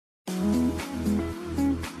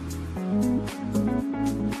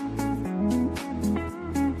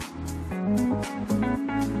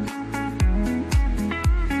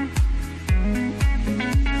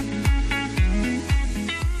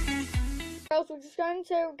girls, we're just going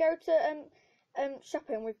to go to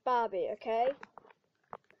shopping with Barbie, okay?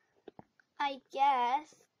 I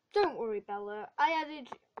guess. Don't worry, Bella. I added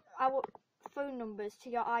our phone numbers to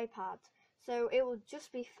your iPad, so it will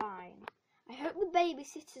just be fine. I hope the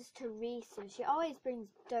babysitter's Teresa. She always brings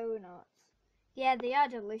donuts. Yeah, they are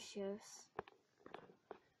delicious.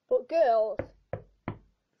 But girls...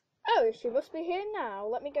 Oh, she must be here now.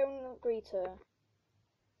 Let me go and greet her.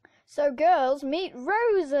 So girls, meet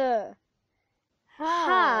Rosa.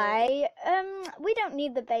 Hi. We don't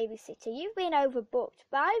need the babysitter. You've been overbooked.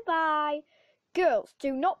 Bye-bye. Girls,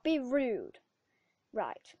 do not be rude.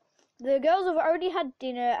 Right. The girls have already had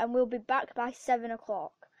dinner and we'll be back by 7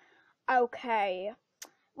 o'clock. Okay.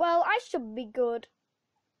 Well, I should be good.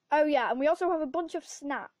 Oh, yeah, and we also have a bunch of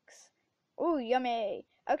snacks. Ooh, yummy.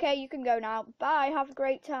 Okay, you can go now. Bye, have a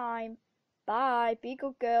great time. Bye, be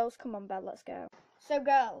good girls. Come on, Belle, let's go. So,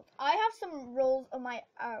 girls, I have some rules of my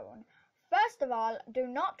own. First of all, do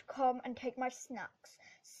not come and take my snacks.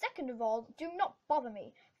 Second of all, do not bother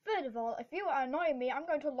me. Third of all, if you are annoying me, I'm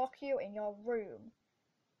going to lock you in your room.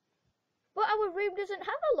 But our room doesn't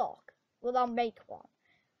have a lock. Well, I'll make one.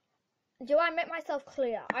 Do I make myself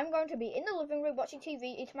clear? I'm going to be in the living room watching TV,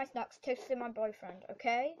 eating my snacks, texting my boyfriend,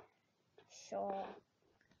 okay? Sure.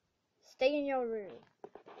 Stay in your room.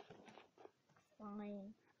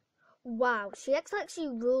 Fine. Wow, she acts like she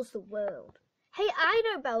rules the world. Hey, I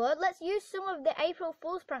know, Bella. Let's use some of the April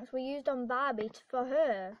Fool's pranks we used on Barbie for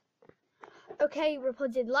her. Okay,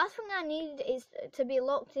 Rapunzie, the last thing I need is to be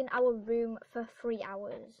locked in our room for 3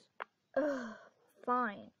 hours. Ugh,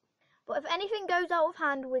 fine. But if anything goes out of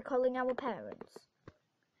hand, we're calling our parents.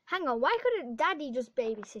 Hang on, why couldn't Daddy just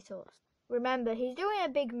babysit us? Remember, he's doing a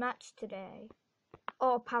big match today.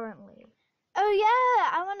 Or apparently. Oh yeah,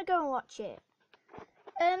 I want to go and watch it.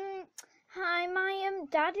 Hi, my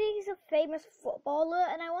daddy's a famous footballer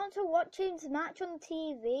and I want to watch his match on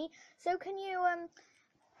TV. So can you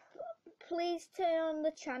please turn on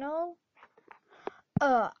the channel?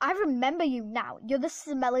 I remember you now. You're the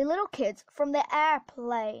smelly little kids from the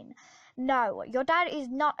airplane. No, your dad is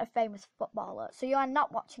not a famous footballer, so you are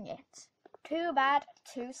not watching it. Too bad,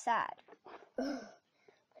 too sad.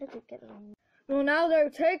 Ronaldo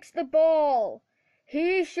takes the ball.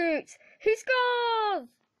 He shoots. He scores!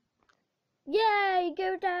 Yay!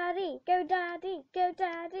 Go Daddy! Go Daddy! Go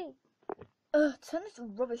Daddy! Turn this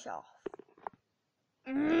rubbish off.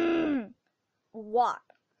 What?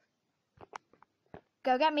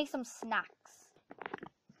 Go get me some snacks.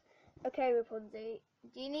 Okay, Rapunzie.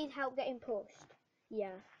 Do you need help getting pushed?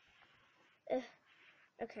 Yeah.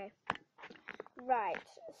 Okay. Right.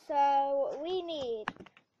 So we need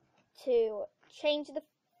to change the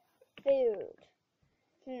food.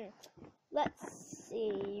 Let's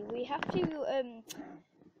see. We have to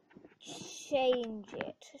change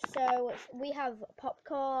it. So we have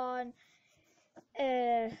popcorn,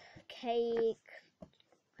 cake,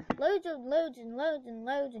 loads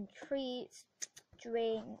and treats,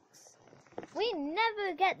 drinks. We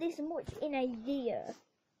never get this much in a year.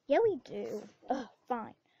 Yeah, we do.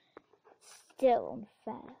 Fine. Still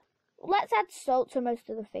unfair. Let's add salt to most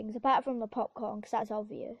of the things, apart from the popcorn, because that's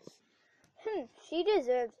obvious. She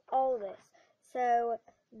deserves all this. So,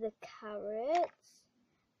 the carrots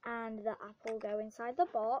and the apple go inside the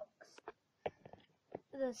box.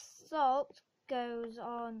 The salt goes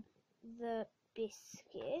on the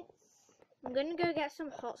biscuits. I'm going to go get some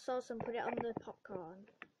hot sauce and put it on the popcorn.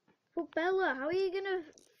 But Bella, how are you going to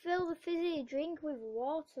fill the fizzy drink with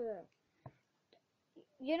water?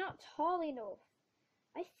 You're not tall enough.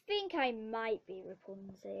 I think I might be,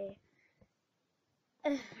 Rapunzie.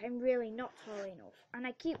 I'm really not tall enough, and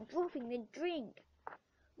I keep dropping the drink.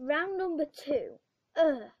 Round number 2.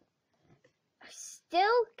 I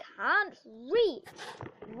still can't reach.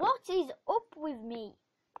 What is up with me?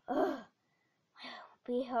 I'll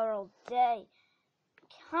be here all day.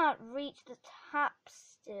 Can't reach the tap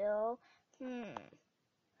still.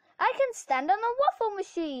 I can stand on the waffle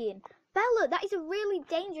machine. Bella, that is a really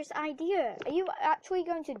dangerous idea. Are you actually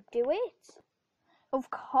going to do it? Of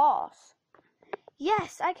course.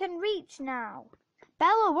 Yes, I can reach now.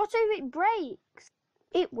 Bella, what if it breaks?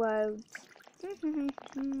 It won't.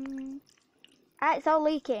 It's all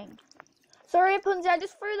leaking. Sorry, Rapunzie, I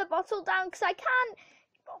just threw the bottle down because I can't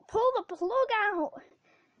pull the plug out.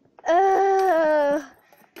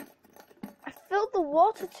 I filled the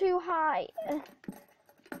water too high.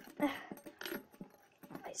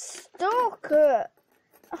 It's stuck.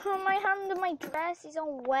 My hand and my dress is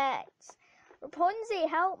all wet. Rapunzie,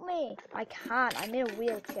 help me. I can't. I'm in a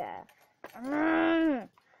wheelchair.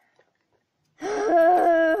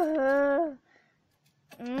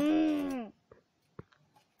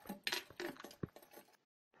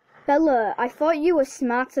 Bella, I thought you were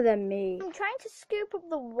smarter than me. I'm trying to scoop up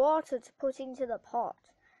the water to put into the pot,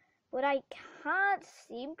 but I can't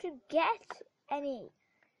seem to get any.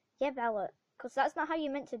 Yeah, Bella, because that's not how you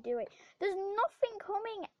meant to do it. There's nothing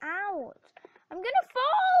coming out. I'm gonna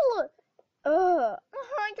fall! Ugh.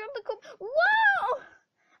 I dropped the cup. Whoa!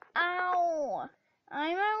 Ow!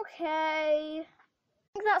 I'm okay.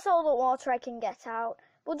 I think that's all the water I can get out.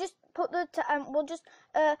 We'll just put the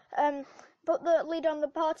put the lid on the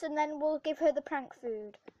pot and then we'll give her the prank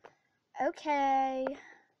food. Okay.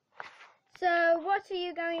 So what are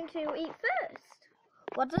you going to eat first?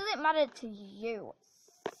 What does it matter to you,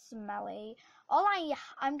 Smelly?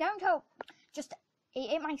 I'm going to just eat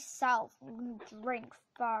it myself and drink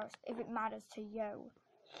first if it matters to you.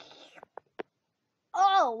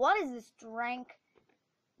 Oh, what is this drink?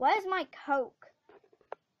 Where's my Coke?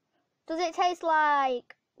 Does it taste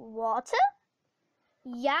like water?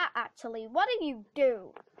 Yeah, actually. What did you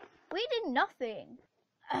do? We did nothing.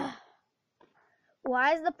 Why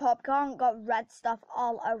has the popcorn got red stuff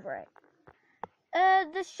all over it?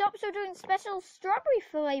 The shops are doing special strawberry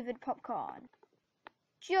flavoured popcorn.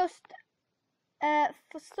 Just,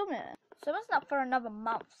 for summer. Summer's not for another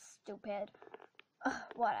month, stupid.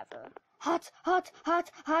 Whatever. Hot, hot, hot,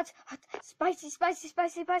 hot, hot. Spicy, spicy,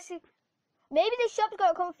 spicy, spicy. Maybe the shops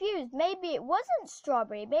got confused. Maybe it wasn't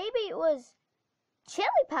strawberry. Maybe it was chili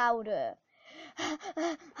powder.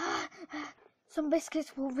 Some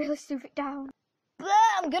biscuits will really smooth it down. Blah,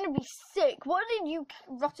 I'm gonna be sick. What did you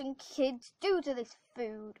rotten kids do to this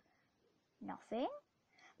food? Nothing.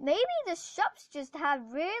 Maybe the shops just have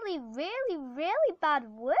really, really, really bad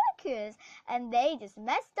workers and they just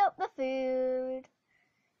messed up the food.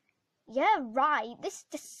 Yeah, right. This is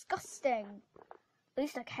disgusting. At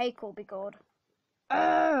least the cake will be good.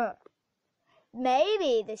 Ugh.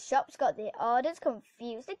 Maybe the shops got the orders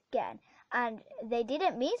confused again and they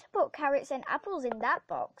didn't mean to put carrots and apples in that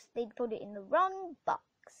box. They'd put it in the wrong box.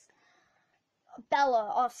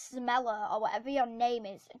 Bella or Smeller or whatever your name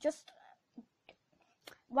is, just...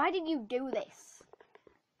 Why did you do this?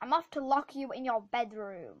 I'm off to lock you in your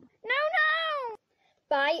bedroom. No, no!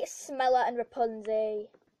 Bye, Smeller and Rapunzie.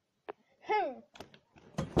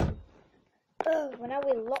 Oh, when are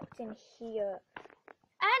we locked in here?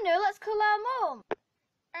 I know, let's call our mum.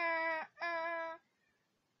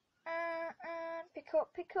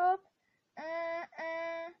 Pick up.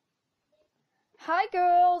 Hi,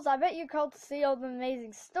 girls. I bet you called to see all the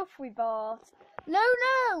amazing stuff we bought.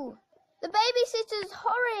 No! The babysitter's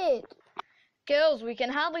horrid. Girls, we can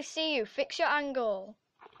hardly see you. Fix your angle.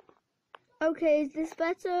 Okay, is this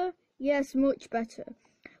better? Yes, much better.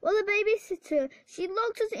 Well, the babysitter, she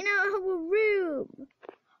locked us in our room.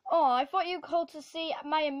 Oh, I thought you called to see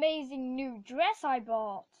my amazing new dress I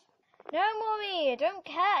bought. No, Mummy, I don't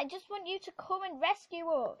care. I just want you to come and rescue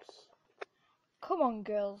us. Come on,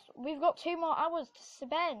 girls. We've got 2 more hours to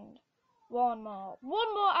spend. One more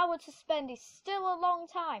hour to spend is still a long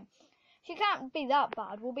time. She can't be that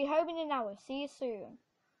bad. We'll be home in an hour. See you soon.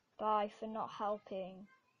 Bye for not helping.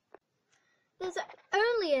 There's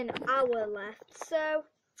only an hour left, so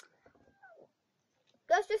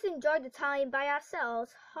let's just enjoy the time by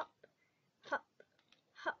ourselves. Hop, hop,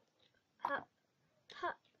 hop, hop,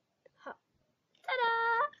 hop, hop.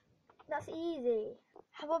 Ta-da! That's easy.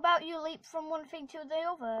 How about you leap from one thing to the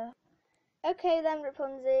other? Okay then,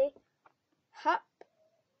 Rapunzie. Hop,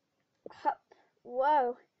 hop,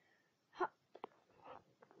 whoa, hop.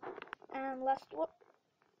 And last one.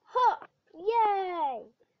 Hop! Yay!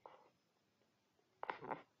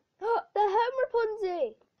 Oh, they're home,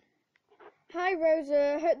 Rapunzie! Hi,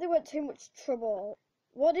 Rosa. Hope they weren't too much trouble.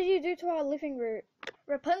 What did you do to our living room?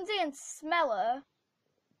 Rapunzie and Smeller.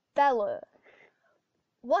 Bella.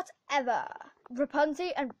 Whatever.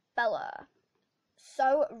 Rapunzie and Bella.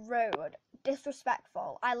 So rude.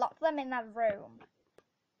 Disrespectful. I locked them in that room.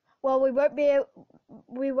 Well, we won't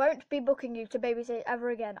be booking you to babysit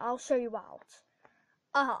ever again. I'll show you out.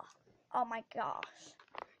 Oh my gosh.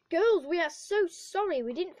 Girls, we are so sorry.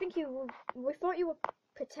 We didn't think we thought you were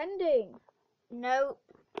pretending. Nope.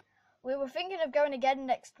 We were thinking of going again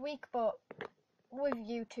next week, but with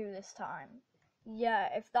you two this time. Yeah,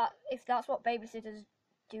 if that's what babysitters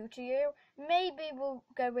do to you, maybe we'll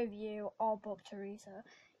go with you or book Teresa.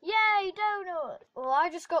 Yay, donuts! Well, I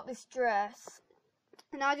just got this dress,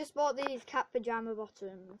 and I just bought these cat pajama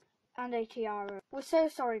bottoms and a tiara. We're so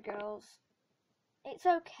sorry, girls. It's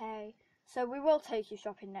okay. So we will take you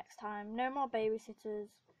shopping next time. No more babysitters.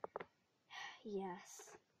 Yes.